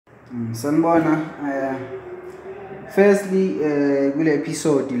Sanibona. Firstly, kule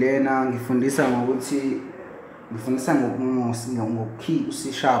episode lena ngifundisa ngokuthi ngokukey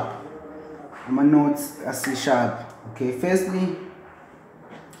C sharp, ama notes a C sharp. Okay, firstly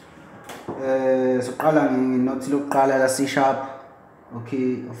soqala ngenote lokuqala la C sharp,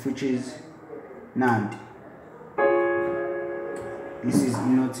 okay, of which is nandi. This is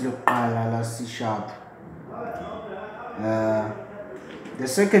note lokuqala la C sharp. The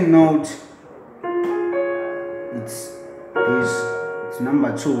second note, it's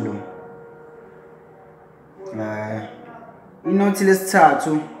number 2 lo. Inote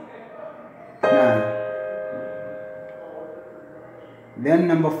lesithathu nine. Then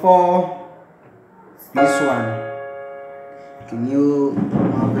number 4, this one. Can you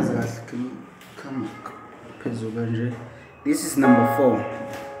come phezulu? This is number 4.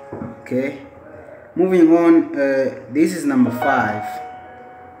 Okay. Moving on, this is number 5.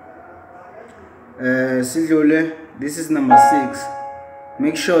 Sidlule, this is number 6.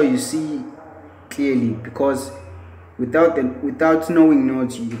 Make sure you see clearly, because without knowing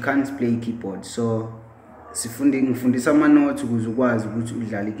notes you can't play keyboard. So ngifundisa ama notes ukuze ukwazi ukuthi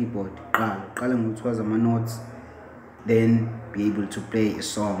udlale keyboard. Qala ngokwazi ama notes, then be able to play a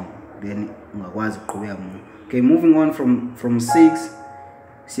song, then ungakwazi ukuqhubeka. Okay, moving on from 6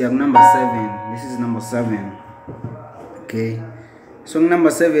 siya number 7. This is number 7. Okay, song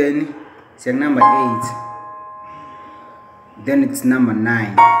number 7 siya number 8, then it's number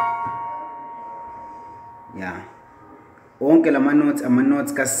 9. Yeah, onke lama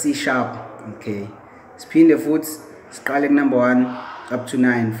notes ka C sharp. Okay, siphinde futhi siqale ku number 1 up to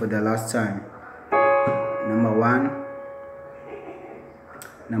 9 for the last time. Number 1,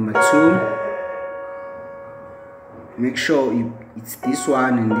 number 2, make sure it's this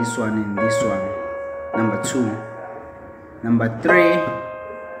one and this one and this one. Number 2, number 3,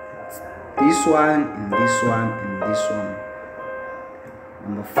 this one and this one and this one.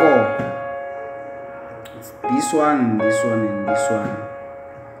 Number 4, it's this one and this one and this one.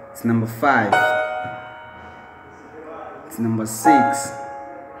 It's number 5, it's number 6,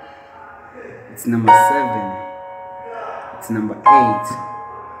 it's number 7, it's number 8,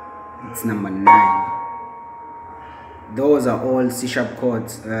 it's number 9. Those are all C sharp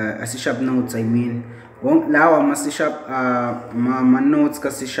chords, C sharp notes. I mean, lawa ma C sharp, ma notes ka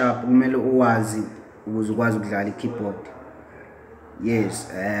C sharp kumele uwazi ukuze ukwazi ukudlala keyboard.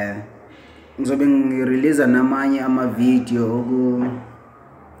 Yes, ngizobe ngirelease namanye ama video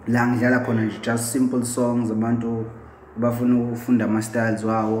la ngidlala khona just simple songs abantu bafuna ukufunda ama styles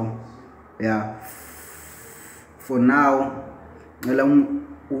wawo. Yeah, for now ngela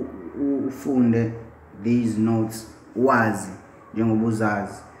ufunde these notes wazi njengoba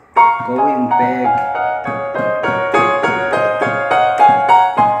uzazi. Going back,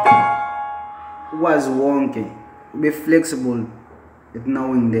 wazi wonke, be flexible at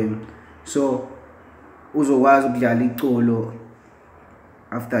knowing them, so uzokwazi ukudlala iculo.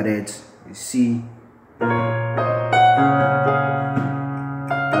 After that, you see